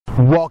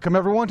Welcome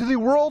everyone to the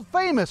world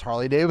famous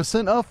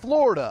Harley-Davidson of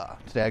Florida.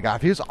 Today I got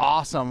for you this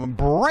awesome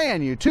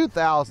brand new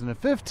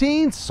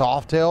 2015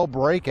 Softail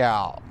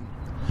Breakout.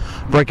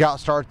 Breakout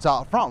starts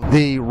out front.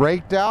 The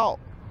raked out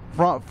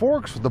front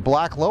forks with the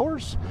black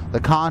lowers, the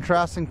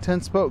contrasting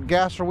 10-spoke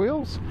gasser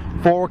wheels,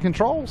 forward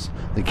controls,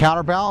 the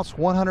counterbalance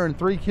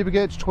 103 cubic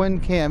inch twin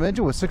cam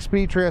engine with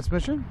 6-speed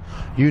transmission,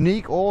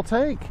 unique oil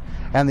tank,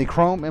 and the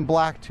chrome and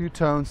black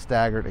two-tone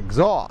staggered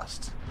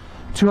exhaust.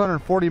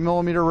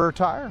 240mm rear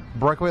tire,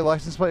 breakaway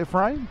license plate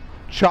frame,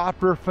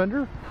 chopped rear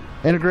fender,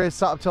 integrated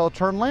Softail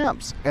turn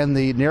lamps, and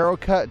the narrow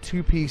cut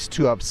two-piece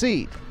two-up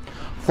seat.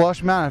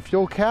 Flush mounted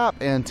fuel cap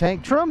and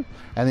tank trim,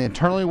 and the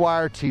internally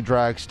wired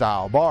T-drag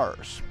style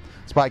bars.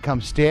 This bike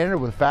comes standard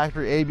with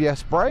factory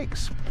ABS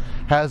brakes,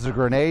 has the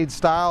grenade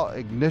style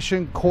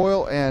ignition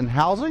coil and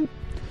housing.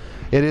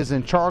 It is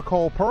in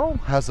charcoal pearl,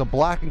 has a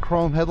black and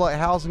chrome headlight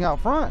housing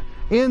out front,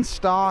 in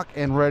stock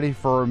and ready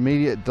for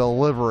immediate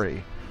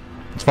delivery.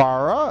 Let's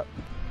fire up.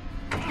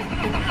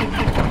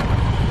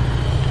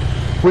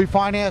 We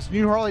finance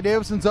new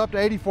Harley-Davidsons up to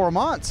 84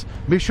 months.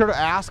 Be sure to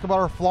ask about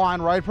our Fly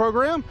and Ride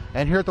program.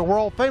 And here at the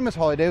world famous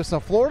Harley-Davidson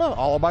of Florida,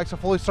 all our bikes are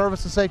fully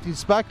serviced and safety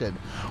inspected.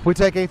 We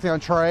take anything on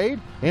trade,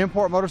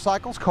 import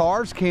motorcycles,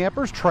 cars,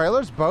 campers,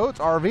 trailers,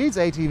 boats, RVs,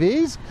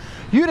 ATVs.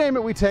 You name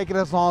it, we take it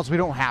as long as we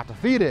don't have to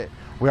feed it.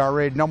 We are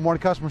rated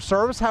 #1 customer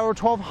service, have over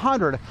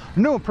 1,200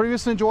 new and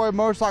previously enjoyed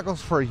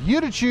motorcycles for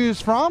you to choose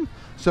from.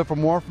 So for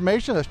more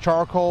information, this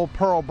charcoal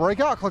pearl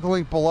breakout, click the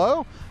link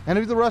below. And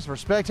to view the rest of our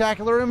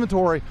spectacular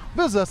inventory,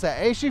 visit us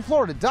at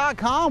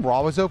hdflorida.com. We're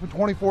always open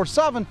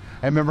 24/7.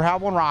 And remember,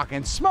 have one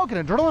rockin', smoking,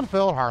 and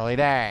adrenaline-filled Harley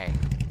Day.